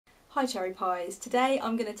Hi Cherry Pies. Today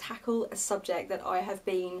I'm going to tackle a subject that I have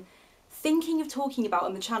been thinking of talking about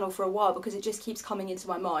on the channel for a while because it just keeps coming into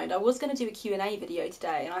my mind. I was going to do a Q&A video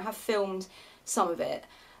today and I have filmed some of it,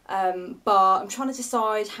 but I'm trying to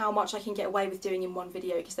decide how much I can get away with doing in one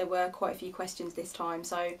video because there were quite a few questions this time.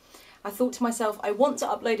 So I thought to myself, I want to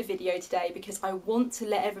upload a video today because I want to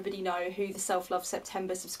let everybody know who the Self-Love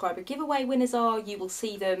September subscriber giveaway winners are. You will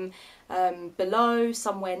see them below,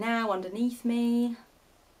 somewhere now, underneath me.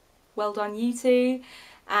 Well done you two.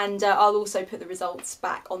 And I'll also put the results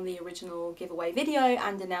back on the original giveaway video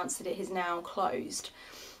and announce that it is now closed.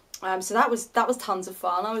 So that was tons of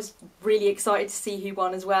fun. I was really excited to see who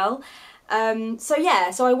won as well. So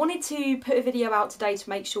I wanted to put a video out today to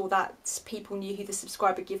make sure that people knew who the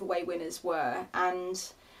subscriber giveaway winners were, and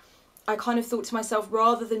I kind of thought to myself,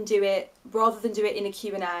 rather than do it in a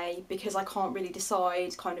Q&A, because I can't really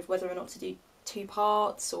decide kind of whether or not to do two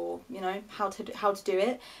parts or, you know, how to do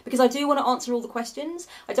it, because I do want to answer all the questions.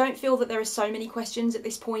 I don't feel that there are so many questions at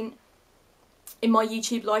this point in my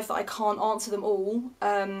YouTube life that I can't answer them all,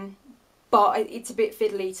 but it's a bit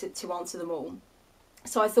fiddly to answer them all.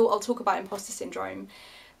 So I thought I'll talk about imposter syndrome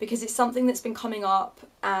because it's something that's been coming up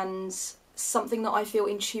and something that I feel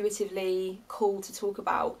intuitively called to talk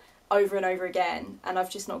about over and over again, and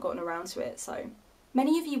I've just not gotten around to it. So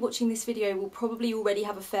many of you watching this video will probably already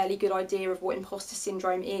have a fairly good idea of what imposter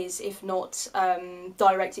syndrome is, if not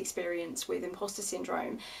direct experience with imposter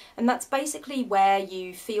syndrome. And that's basically where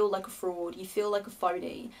you feel like a fraud, you feel like a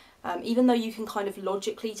phony, even though you can kind of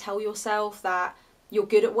logically tell yourself that you're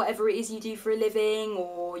good at whatever it is you do for a living,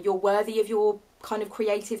 or you're worthy of your kind of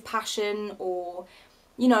creative passion, or,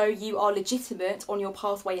 you know, you are legitimate on your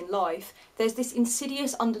pathway in life. There's this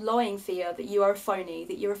insidious underlying fear that you are a phony,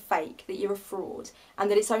 that you're a fake, that you're a fraud, and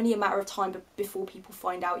that it's only a matter of time before people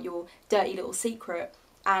find out your dirty little secret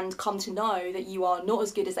and come to know that you are not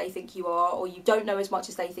as good as they think you are, or you don't know as much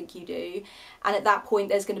as they think you do. And at that point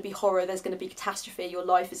there's going to be horror, there's going to be catastrophe, your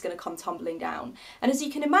life is going to come tumbling down. And as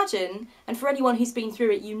you can imagine, and for anyone who's been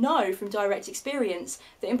through it, you know from direct experience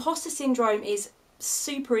that imposter syndrome is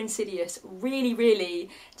super insidious, really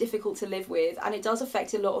difficult to live with, and it does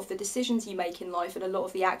affect a lot of the decisions you make in life and a lot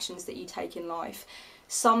of the actions that you take in life.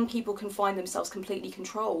 Some people can find themselves completely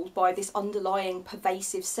controlled by this underlying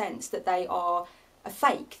pervasive sense that they are a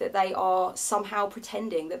fake, that they are somehow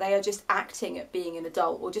pretending, that they are just acting at being an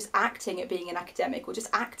adult, or just acting at being an academic, or just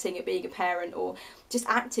acting at being a parent, or just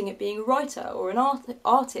acting at being a writer or an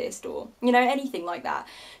artist, or, you know, anything like that.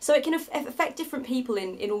 So it can affect different people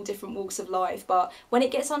in all different walks of life, but when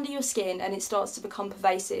it gets under your skin and it starts to become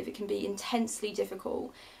pervasive, it can be intensely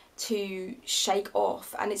difficult to shake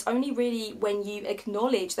off. And it's only really when you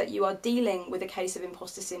acknowledge that you are dealing with a case of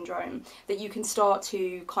imposter syndrome that you can start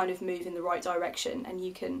to kind of move in the right direction, and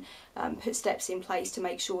you can put steps in place to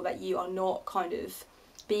make sure that you are not kind of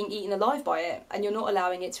being eaten alive by it, and you're not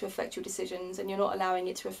allowing it to affect your decisions, and you're not allowing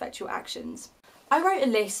it to affect your actions. I wrote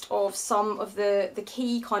a list of some of the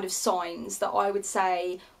key kind of signs that I would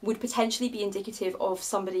say would potentially be indicative of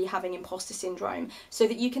somebody having imposter syndrome, so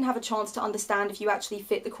that you can have a chance to understand if you actually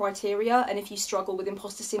fit the criteria and if you struggle with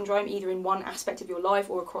imposter syndrome either in one aspect of your life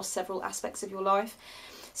or across several aspects of your life.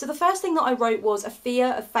 So the first thing that I wrote was a fear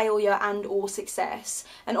of failure and or success,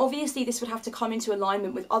 and obviously this would have to come into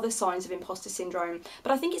alignment with other signs of imposter syndrome,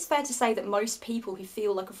 but I think it's fair to say that most people who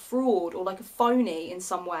feel like a fraud or like a phony in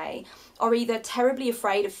some way are either terribly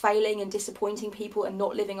afraid of failing and disappointing people and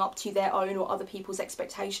not living up to their own or other people's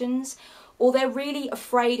expectations, or they're really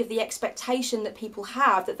afraid of the expectation that people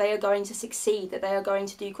have that they are going to succeed, that they are going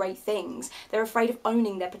to do great things. They're afraid of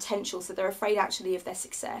owning their potential, so they're afraid actually of their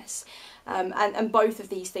success. And both of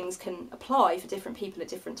these things can apply for different people at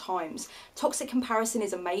different times. Toxic comparison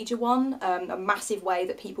is a major one, a massive way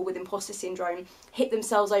that people with imposter syndrome hit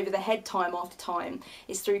themselves over the head time after time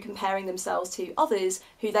is through comparing themselves to others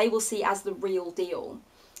who they will see as the real deal.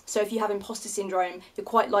 So if you have imposter syndrome, you're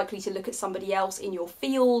quite likely to look at somebody else in your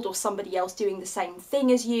field or somebody else doing the same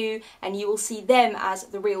thing as you, and you will see them as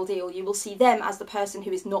the real deal. You will see them as the person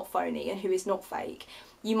who is not phony and who is not fake.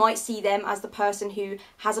 You might see them as the person who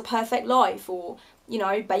has a perfect life, or, you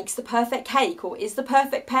know, bakes the perfect cake, or is the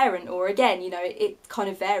perfect parent, or again, you know, it kind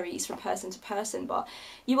of varies from person to person, but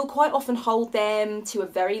you will quite often hold them to a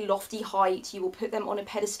very lofty height, you will put them on a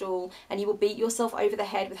pedestal, and you will beat yourself over the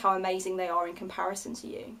head with how amazing they are in comparison to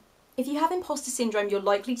you. If you have imposter syndrome, you're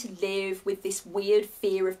likely to live with this weird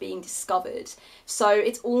fear of being discovered. So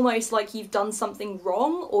it's almost like you've done something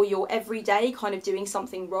wrong, or you're every day kind of doing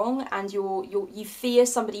something wrong, and you fear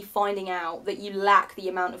somebody finding out that you lack the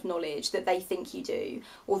amount of knowledge that they think you do,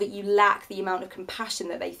 or that you lack the amount of compassion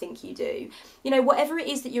that they think you do. You know, whatever it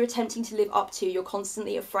is that you're attempting to live up to, you're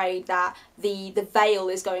constantly afraid that the veil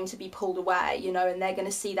is going to be pulled away, you know, and they're going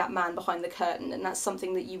to see that man behind the curtain, and that's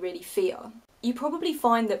something that you really fear. You probably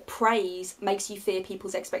find that praise makes you fear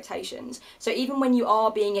people's expectations. So even when you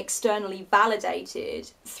are being externally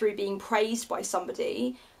validated through being praised by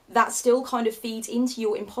somebody, that still kind of feeds into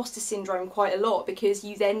your imposter syndrome quite a lot, because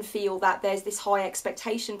you then feel that there's this high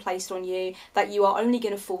expectation placed on you that you are only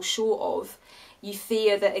going to fall short of. You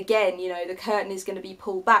fear that, again, you know, the curtain is going to be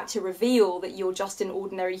pulled back to reveal that you're just an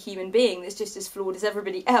ordinary human being that's just as flawed as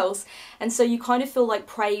everybody else. And so you kind of feel like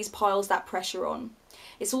praise piles that pressure on.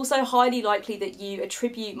 It's also highly likely that you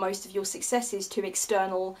attribute most of your successes to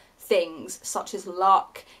external things, such as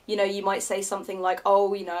luck. You know, you might say something like,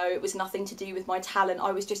 oh, you know, it was nothing to do with my talent,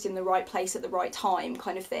 I was just in the right place at the right time,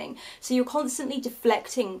 kind of thing. So you're constantly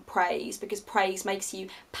deflecting praise, because praise makes you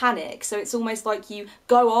panic. So it's almost like you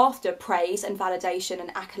go after praise and validation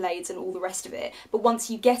and accolades and all the rest of it, but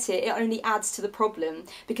once you get it, it only adds to the problem,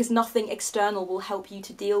 because nothing external will help you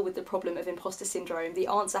to deal with the problem of imposter syndrome. The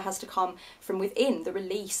answer has to come from within. The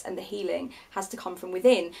release and the healing has to come from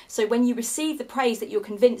within. So when you receive the praise that you're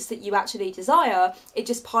convinced that you actually desire, it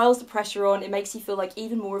just piles the pressure on, it makes you feel like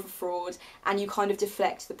even more of a fraud, and you kind of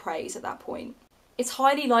deflect the praise at that point. It's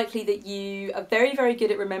highly likely that you are very, very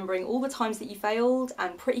good at remembering all the times that you failed,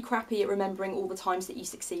 and pretty crappy at remembering all the times that you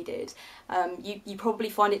succeeded. You probably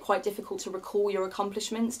find it quite difficult to recall your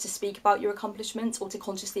accomplishments, to speak about your accomplishments, or to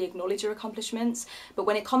consciously acknowledge your accomplishments. But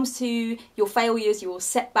when it comes to your failures, your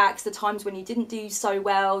setbacks, the times when you didn't do so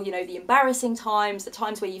well, you know, the embarrassing times, the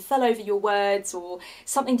times where you fell over your words, or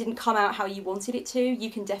something didn't come out how you wanted it to,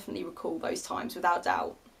 you can definitely recall those times without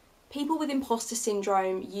doubt. People with imposter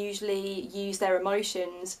syndrome usually use their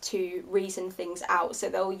emotions to reason things out. So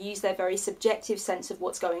they'll use their very subjective sense of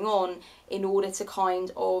what's going on in order to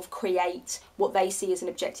kind of create what they see as an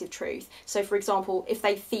objective truth. So for example, if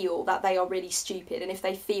they feel that they are really stupid, and if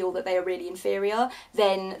they feel that they are really inferior,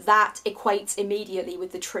 then that equates immediately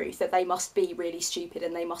with the truth that they must be really stupid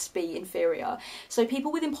and they must be inferior. So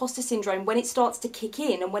people with imposter syndrome, when it starts to kick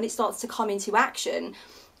in and when it starts to come into action,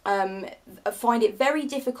 find it very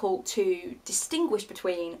difficult to distinguish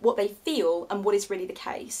between what they feel and what is really the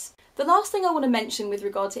case. The last thing I want to mention with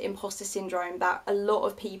regard to imposter syndrome that a lot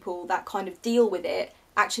of people that kind of deal with it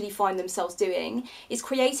actually find themselves doing is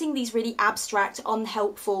creating these really abstract,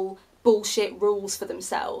 unhelpful, bullshit rules for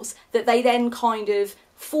themselves that they then kind of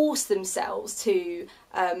force themselves to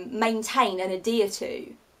maintain and adhere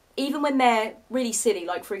to, even when they're really silly.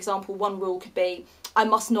 Like, for example, one rule could be, I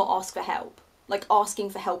must not ask for help. Like,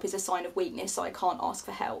 asking for help is a sign of weakness, so I can't ask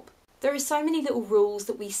for help. There are so many little rules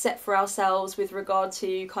that we set for ourselves with regard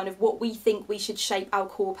to kind of what we think we should shape our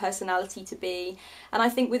core personality to be. And I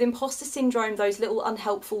think with imposter syndrome, those little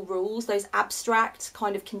unhelpful rules, those abstract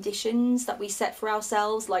kind of conditions that we set for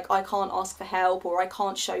ourselves, like I can't ask for help, or I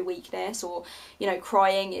can't show weakness, or, you know,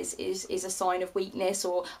 crying is a sign of weakness,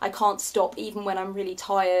 or I can't stop even when I'm really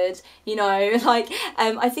tired, you know, like,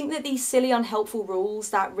 I think that these silly unhelpful rules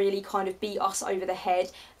that really kind of beat us over the head,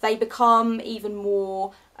 they become even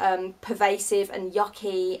more pervasive and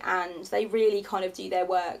yucky, and they really kind of do their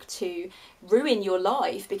work to ruin your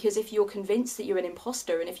life. Because if you're convinced that you're an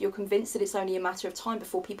imposter, and if you're convinced that it's only a matter of time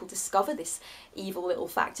before people discover this evil little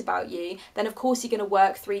fact about you, then of course you're going to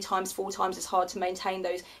work 3 times, 4 times as hard to maintain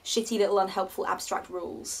those shitty little unhelpful abstract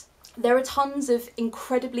rules. There are tons of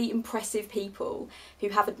incredibly impressive people who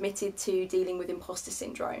have admitted to dealing with imposter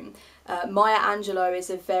syndrome. Maya Angelou is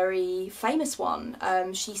a very famous one.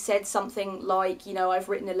 She said something like, you know, I've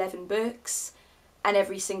written 11 books, and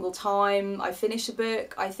every single time I finish a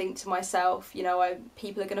book, I think to myself, you know,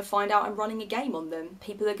 people are going to find out I'm running a game on them.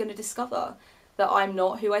 People are going to discover that I'm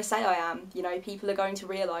not who I say I am. You know, people are going to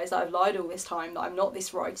realise that I've lied all this time, that I'm not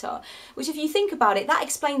this writer. Which, if you think about it, that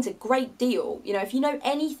explains a great deal. You know, if you know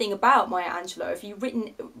anything about Maya Angelou, if you've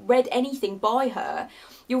read anything by her,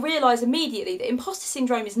 you'll realise immediately that imposter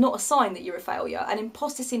syndrome is not a sign that you're a failure, and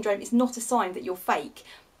imposter syndrome is not a sign that you're fake.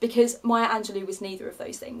 Because Maya Angelou was neither of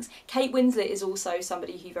those things. Kate Winslet is also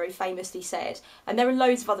somebody who very famously said, and there are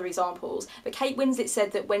loads of other examples, but Kate Winslet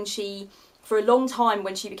said that when she, for a long time,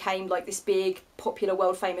 when she became like this big, popular,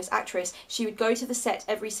 world famous actress, she would go to the set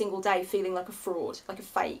every single day feeling like a fraud, like a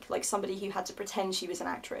fake, like somebody who had to pretend she was an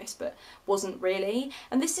actress but wasn't really.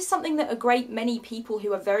 And this is something that a great many people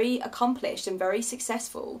who are very accomplished and very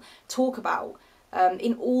successful talk about.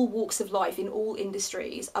 in all walks of life, in all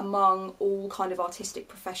industries, among all kind of artistic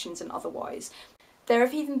professions and otherwise. There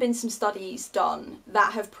have even been some studies done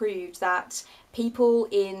that have proved that people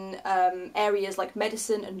in areas like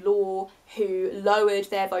medicine and law who lowered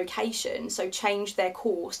their vocation, so changed their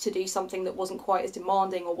course to do something that wasn't quite as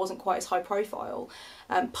demanding or wasn't quite as high profile,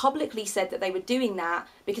 publicly said that they were doing that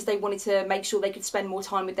because they wanted to make sure they could spend more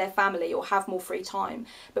time with their family or have more free time.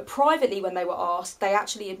 But privately, when they were asked, they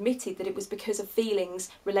actually admitted that it was because of feelings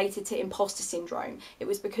related to imposter syndrome. It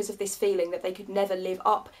was because of this feeling that they could never live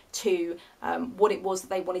up to what it was that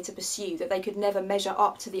they wanted to pursue, that they could never measure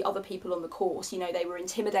up to the other people on the course. You know, they were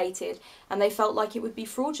intimidated and they felt like it would be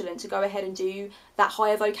fraudulent to go ahead and do that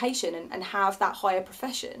higher vocation and have that higher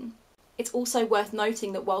profession. It's also worth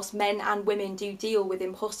noting that whilst men and women do deal with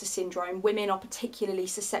imposter syndrome, women are particularly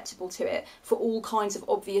susceptible to it for all kinds of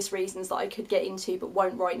obvious reasons that I could get into but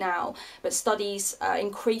won't right now. But studies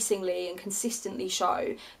increasingly and consistently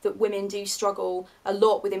show that women do struggle a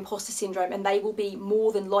lot with imposter syndrome, and they will be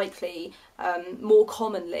more than likely, more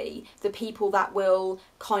commonly, the people that will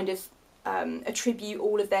kind of attribute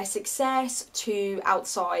all of their success to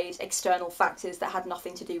outside external factors that had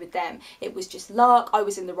nothing to do with them. It was just luck, I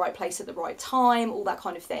was in the right place at the right time, all that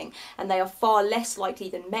kind of thing. And they are far less likely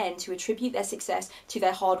than men to attribute their success to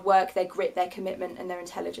their hard work, their grit, their commitment and their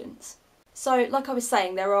intelligence. So, like I was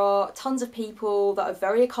saying, there are tons of people that are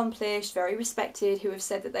very accomplished, very respected, who have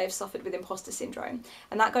said that they have suffered with imposter syndrome.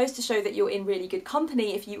 And that goes to show that you're in really good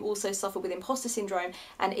company if you also suffer with imposter syndrome,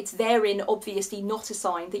 and it's therein obviously not a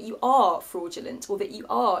sign that you are fraudulent or that you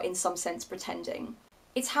are in some sense pretending.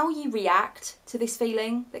 It's how you react to this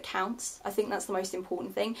feeling that counts. I think that's the most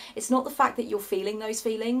important thing. It's not the fact that you're feeling those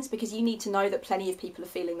feelings, because you need to know that plenty of people are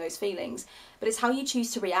feeling those feelings, but it's how you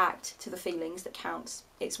choose to react to the feelings that counts.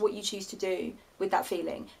 It's what you choose to do with that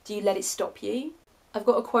feeling. Do you let it stop you? I've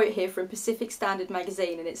got a quote here from Pacific Standard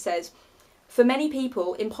magazine, and it says, "For many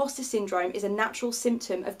people, imposter syndrome is a natural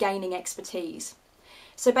symptom of gaining expertise."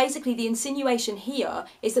 So basically the insinuation here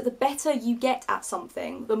is that the better you get at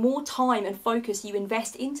something, the more time and focus you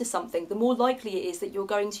invest into something, the more likely it is that you're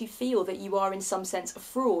going to feel that you are in some sense a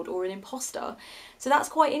fraud or an imposter. So that's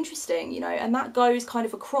quite interesting, you know, and that goes kind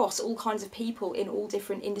of across all kinds of people in all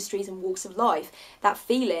different industries and walks of life, that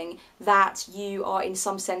feeling that you are in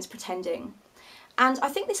some sense pretending. And I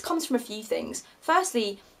think this comes from a few things.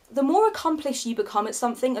 Firstly, the more accomplished you become at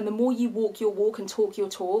something and the more you walk your walk and talk your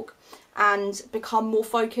talk and become more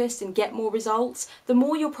focused and get more results, the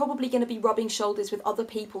more you're probably going to be rubbing shoulders with other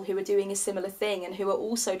people who are doing a similar thing and who are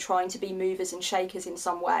also trying to be movers and shakers in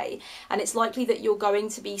some way. And it's likely that you're going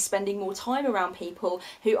to be spending more time around people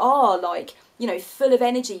who are like, you know, full of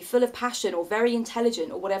energy, full of passion, or very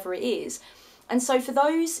intelligent, or whatever it is. And so for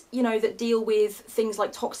those, you know, that deal with things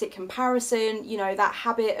like toxic comparison, you know, that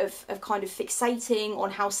habit of kind of fixating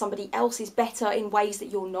on how somebody else is better in ways that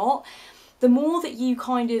you're not, the more that you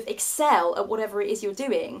kind of excel at whatever it is you're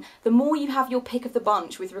doing, the more you have your pick of the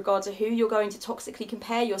bunch with regard to who you're going to toxically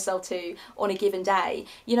compare yourself to on a given day.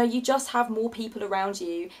 You know, you just have more people around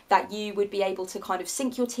you that you would be able to kind of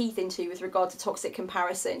sink your teeth into with regard to toxic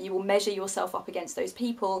comparison. You will measure yourself up against those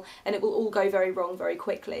people and it will all go very wrong very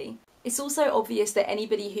quickly. It's also obvious that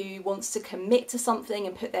anybody who wants to commit to something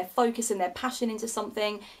and put their focus and their passion into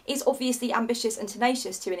something is obviously ambitious and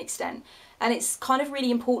tenacious to an extent. And it's kind of really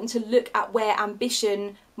important to look at where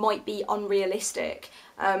ambition might be unrealistic.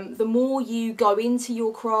 The more you go into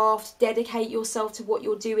your craft, dedicate yourself to what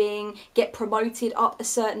you're doing, get promoted up a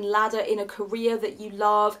certain ladder in a career that you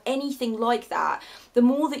love, anything like that, the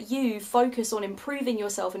more that you focus on improving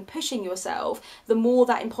yourself and pushing yourself, the more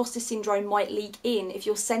that imposter syndrome might leak in if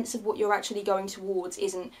your sense of what you're actually going towards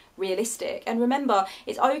isn't realistic. And remember,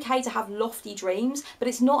 it's okay to have lofty dreams, but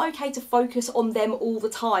it's not okay to focus on them all the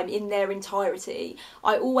time in their entirety.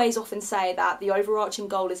 I always often say that the overarching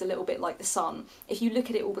goal is a little bit like the sun. If you look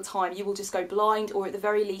at it all the time, you will just go blind, or at the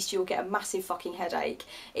very least you'll get a massive fucking headache.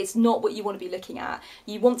 It's not what you want to be looking at.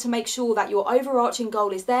 You want to make sure that your overarching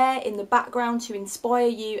goal is there in the background to inspire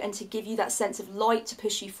you and to give you that sense of light to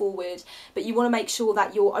push you forward, but you want to make sure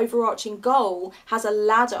that your overarching goal has a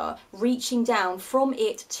ladder reaching down from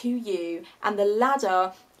it to you, and the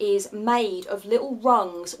ladder is made of little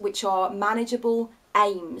rungs which are manageable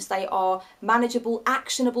aims. They are manageable,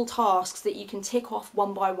 actionable tasks that you can tick off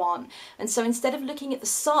one by one. And so instead of looking at the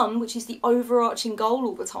sum, which is the overarching goal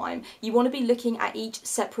all the time, you want to be looking at each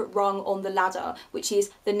separate rung on the ladder, which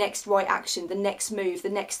is the next right action, the next move, the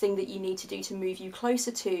next thing that you need to do to move you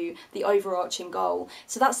closer to the overarching goal.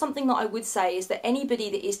 So that's something that I would say, is that anybody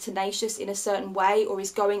that is tenacious in a certain way or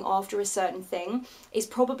is going after a certain thing is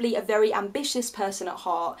probably a very ambitious person at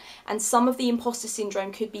heart, and some of the imposter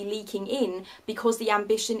syndrome could be leaking in because the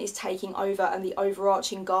ambition is taking over and the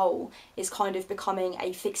overarching goal is kind of becoming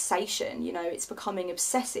a fixation, you know, it's becoming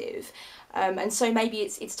obsessive. And so maybe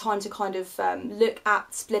it's time to kind of look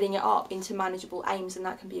at splitting it up into manageable aims, and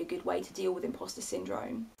that can be a good way to deal with imposter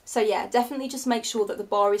syndrome. So yeah, definitely just make sure that the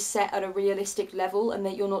bar is set at a realistic level and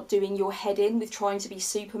that you're not doing your head in with trying to be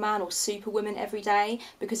Superman or Superwoman every day,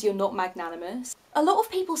 because you're not magnanimous. A lot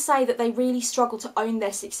of people say that they really struggle to own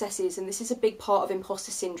their successes, and this is a big part of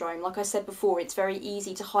imposter syndrome. Like I said before, it's very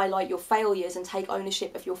easy to highlight your failures and take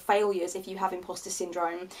ownership of your failures if you have imposter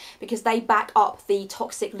syndrome, because they back up the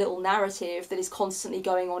toxic little narrative that is constantly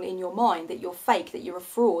going on in your mind, that you're fake, that you're a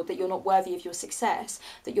fraud, that you're not worthy of your success,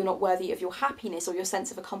 that you're not worthy of your happiness or your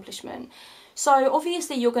sense of accomplishment. So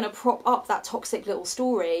obviously you're going to prop up that toxic little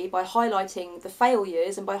story by highlighting the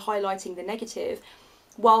failures and by highlighting the negative,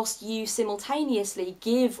 whilst you simultaneously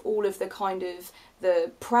give all of the kind of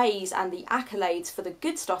the praise and the accolades for the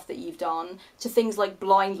good stuff that you've done to things like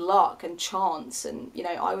blind luck and chance and, you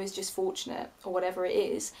know, I was just fortunate or whatever it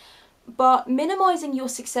is. But minimising your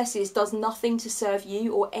successes does nothing to serve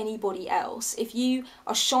you or anybody else. If you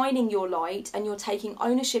are shining your light and you're taking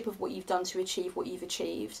ownership of what you've done to achieve what you've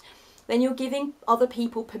achieved, then you're giving other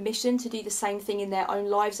people permission to do the same thing in their own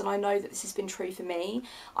lives. And I know that this has been true for me.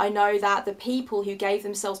 I know that the people who gave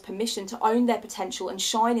themselves permission to own their potential and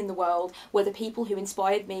shine in the world were the people who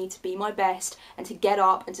inspired me to be my best and to get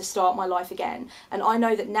up and to start my life again. And I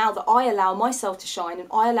know that now that I allow myself to shine and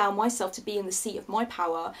I allow myself to be in the seat of my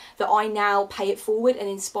power, that I now pay it forward and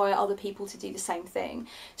inspire other people to do the same thing.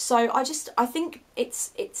 So I think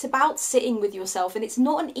it's about sitting with yourself, and it's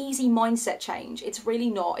not an easy mindset change. It's really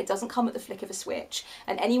not. It doesn't come at the flick of a switch,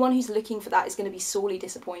 and anyone who's looking for that is going to be sorely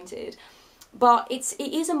disappointed. But it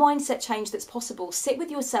is a mindset change that's possible. Sit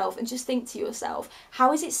with yourself and just think to yourself,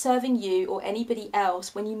 how is it serving you or anybody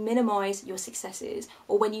else when you minimise your successes,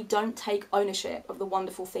 or when you don't take ownership of the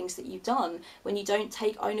wonderful things that you've done, when you don't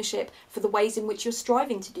take ownership for the ways in which you're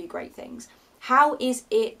striving to do great things? How is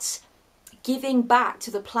it giving back to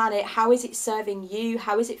the planet? How is it serving you?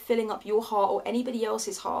 How is it filling up your heart or anybody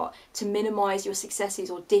else's heart to minimise your successes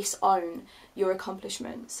or disown your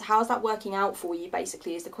accomplishments? How's that working out for you,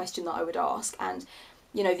 basically, is the question that I would ask. And,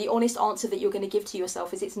 you know, the honest answer that you're going to give to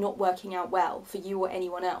yourself is it's not working out well for you or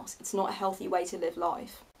anyone else. It's not a healthy way to live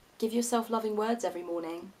life. Give yourself loving words every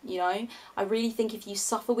morning, you know? I really think if you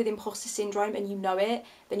suffer with imposter syndrome and you know it,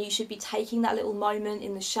 then you should be taking that little moment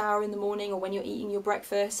in the shower in the morning or when you're eating your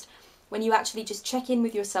breakfast, when you actually just check in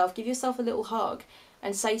with yourself, give yourself a little hug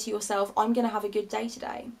and say to yourself, I'm going to have a good day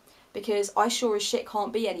today, because I sure as shit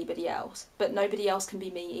can't be anybody else, but nobody else can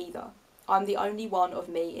be me either. I'm the only one of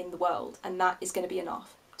me in the world, and that is going to be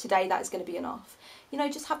enough. Today, that is going to be enough. You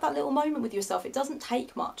know, just have that little moment with yourself. It doesn't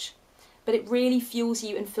take much, but it really fuels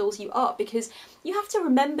you and fills you up, because you have to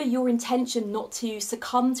remember your intention not to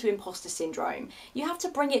succumb to imposter syndrome. You have to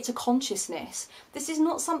bring it to consciousness. This is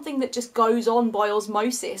not something that just goes on by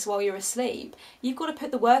osmosis while you're asleep. You've got to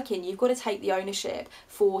put the work in. You've got to take the ownership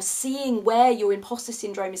for seeing where your imposter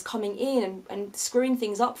syndrome is coming in and screwing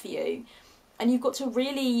things up for you. And you've got to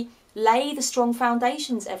really lay the strong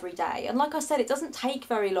foundations every day. And like I said, it doesn't take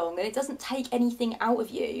very long, and it doesn't take anything out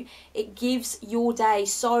of you. It gives your day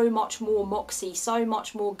so much more moxie, so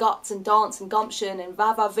much more guts and dance and gumption and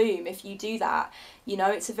va-va-voom if you do that. You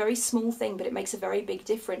know, it's a very small thing, but it makes a very big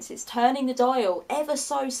difference. It's turning the dial ever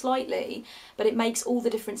so slightly, but it makes all the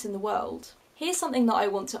difference in the world. Here's something that I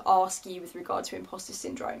want to ask you with regard to imposter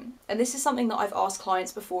syndrome. And this is something that I've asked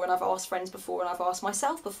clients before, and I've asked friends before, and I've asked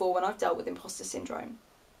myself before when I've dealt with imposter syndrome.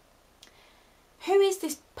 Who is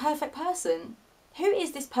this perfect person? Who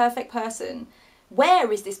is this perfect person?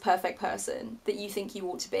 Where is this perfect person that you think you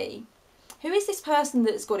ought to be? Who is this person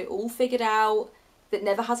that's got it all figured out, that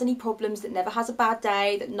never has any problems, that never has a bad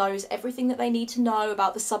day, that knows everything that they need to know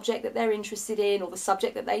about the subject that they're interested in, or the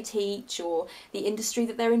subject that they teach, or the industry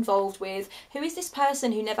that they're involved with? Who is this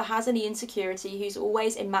person who never has any insecurity, who's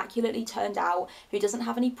always immaculately turned out, who doesn't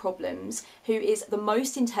have any problems, who is the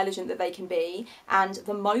most intelligent that they can be, and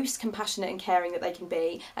the most compassionate and caring that they can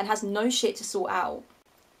be, and has no shit to sort out?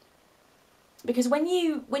 Because when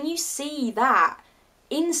you see that,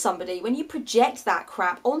 in somebody, when you project that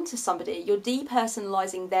crap onto somebody, you're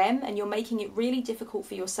depersonalizing them and you're making it really difficult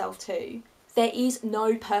for yourself too. There is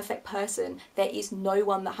no perfect person. There is no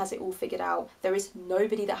one that has it all figured out. There is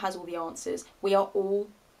nobody that has all the answers. We are all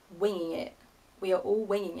winging it. We are all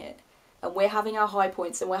winging it. And we're having our high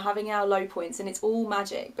points and we're having our low points, and it's all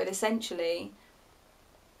magic. But essentially,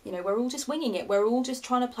 you know, we're all just winging it. We're all just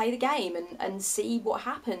trying to play the game and see what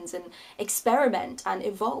happens and experiment and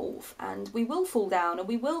evolve. And we will fall down and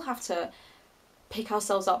we will have to pick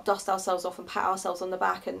ourselves up, dust ourselves off and pat ourselves on the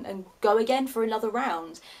back and go again for another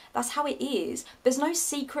round. That's how it is. There's no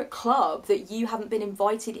secret club that you haven't been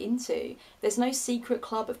invited into. There's no secret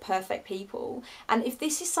club of perfect people. And if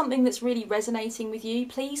this is something that's really resonating with you,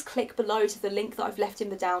 please click below to the link that I've left in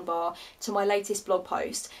the down bar to my latest blog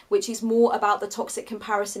post, which is more about the toxic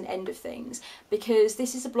comparison end of things, because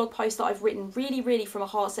this is a blog post that I've written really from a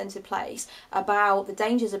heart-centered place about the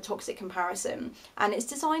dangers of toxic comparison. And it's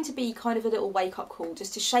designed to be kind of a little wake-up call,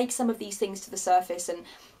 just to shake some of these things to the surface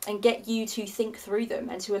and get you to think through them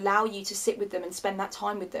and to allow you to sit with them and spend that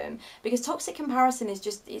time with them. Because toxic comparison is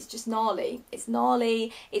just gnarly. It's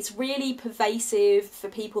gnarly. It's really pervasive for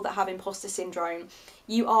people that have imposter syndrome.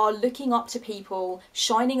 You are looking up to people,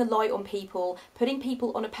 shining a light on people, putting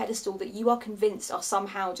people on a pedestal that you are convinced are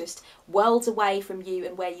somehow just worlds away from you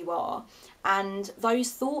and where you are. And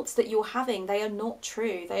those thoughts that you're having, they are not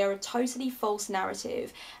true. They are a totally false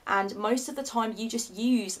narrative. And most of the time you just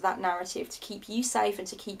use that narrative to keep you safe and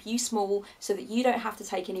to keep you small so that you don't have to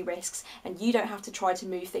take any risks and you don't have to try to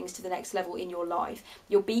move things to the next level in your life.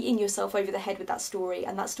 You're beating yourself over the head with that story,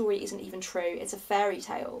 and that story isn't even true. It's a fairy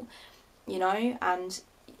tale, you know, and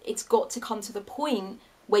it's got to come to the point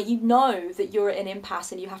where you know that you're at an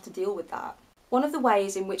impasse and you have to deal with that. One of the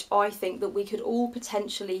ways in which I think that we could all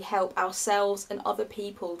potentially help ourselves and other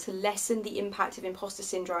people to lessen the impact of imposter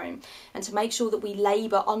syndrome and to make sure that we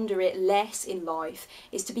labour under it less in life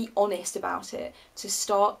is to be honest about it, to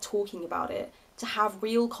start talking about it, to have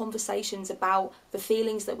real conversations about the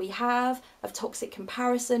feelings that we have, of toxic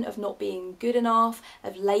comparison, of not being good enough,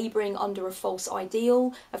 of labouring under a false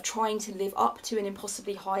ideal, of trying to live up to an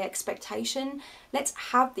impossibly high expectation. Let's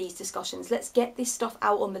have these discussions. Let's get this stuff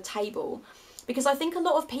out on the table. Because I think a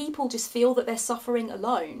lot of people just feel that they're suffering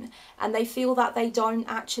alone, and they feel that they don't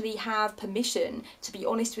actually have permission to be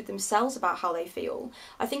honest with themselves about how they feel.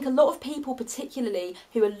 I think a lot of people, particularly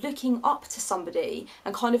who are looking up to somebody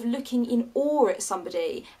and kind of looking in awe at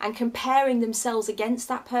somebody and comparing themselves against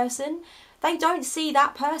that person, they don't see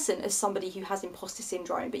that person as somebody who has imposter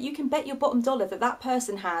syndrome, but you can bet your bottom dollar that that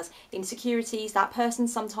person has insecurities, that person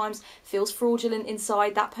sometimes feels fraudulent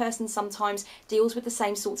inside, that person sometimes deals with the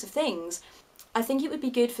same sorts of things. I think it would be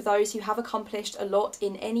good for those who have accomplished a lot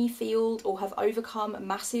in any field or have overcome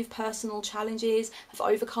massive personal challenges, have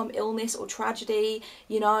overcome illness or tragedy,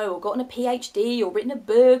 you know, or gotten a PhD or written a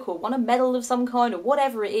book or won a medal of some kind or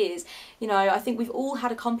whatever it is. You know, I think we've all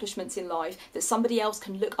had accomplishments in life that somebody else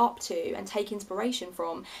can look up to and take inspiration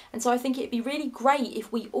from. And so I think it'd be really great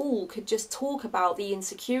if we all could just talk about the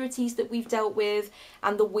insecurities that we've dealt with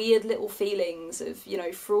and the weird little feelings of, you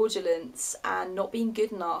know, fraudulence and not being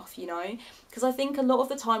good enough, you know. Because I think a lot of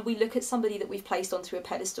the time we look at somebody that we've placed onto a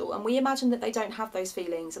pedestal and we imagine that they don't have those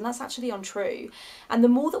feelings, and that's actually untrue. And the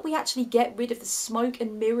more that we actually get rid of the smoke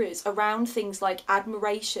and mirrors around things like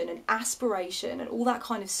admiration and aspiration and all that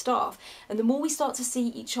kind of stuff, and the more we start to see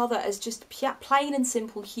each other as just plain and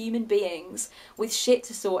simple human beings with shit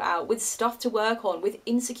to sort out, with stuff to work on, with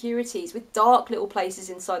insecurities, with dark little places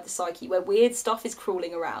inside the psyche where weird stuff is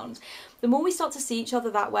crawling around, the more we start to see each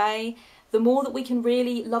other that way, the more that we can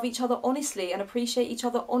really love each other honestly and appreciate each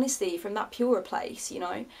other honestly from that purer place, you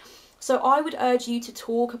know. So I would urge you to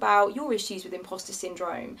talk about your issues with imposter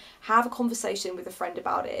syndrome, have a conversation with a friend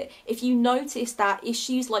about it. If you notice that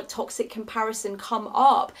issues like toxic comparison come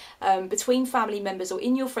up between family members or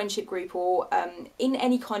in your friendship group or in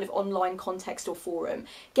any kind of online context or forum,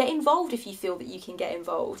 get involved if you feel that you can get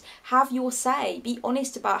involved. Have your say, be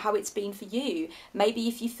honest about how it's been for you. Maybe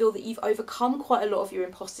if you feel that you've overcome quite a lot of your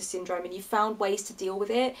imposter syndrome and you've found ways to deal with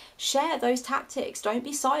it, share those tactics. Don't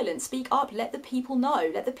be silent, speak up, let the people know,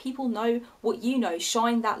 let the people know what you know,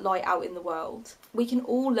 shine that light out in the world. We can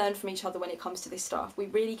all learn from each other when it comes to this stuff, we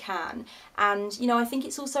really can. And you know, I think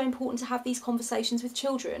it's also important to have these conversations with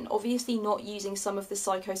children, obviously not using some of the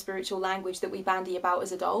psycho-spiritual language that we bandy about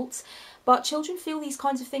as adults, But children feel these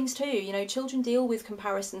kinds of things too. You know, children deal with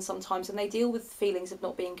comparison sometimes, and they deal with feelings of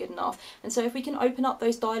not being good enough. And so if we can open up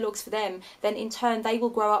those dialogues for them, then in turn they will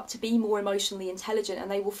grow up to be more emotionally intelligent, and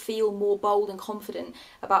they will feel more bold and confident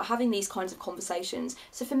about having these kinds of conversations.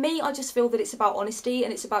 So for me, I just feel that it's about honesty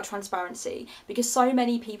and it's about transparency, because so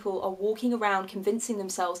many people are walking around convincing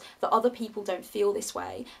themselves that other people don't feel this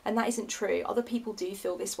way, and that isn't true. Other people do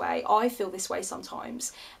feel this way. I feel this way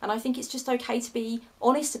sometimes, and I think it's just okay to be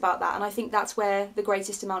honest about that, and I think that's where the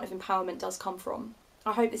greatest amount of empowerment does come from.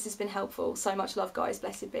 I hope this has been helpful. So much love, guys.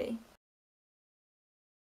 Blessed be.